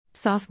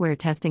Software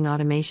testing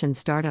automation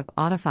startup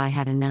Autify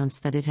had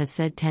announced that it has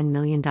said $10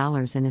 million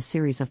in a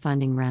series of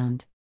funding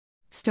round.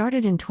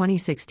 Started in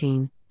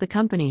 2016, the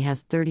company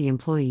has 30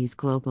 employees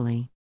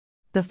globally.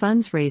 The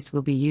funds raised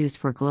will be used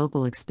for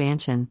global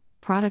expansion,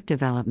 product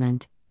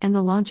development, and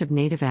the launch of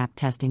native app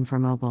testing for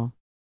mobile.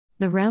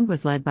 The round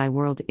was led by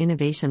World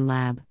Innovation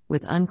Lab,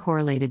 with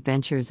Uncorrelated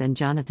Ventures and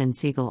Jonathan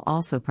Siegel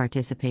also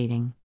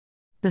participating.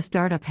 The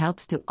startup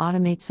helps to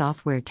automate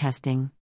software testing.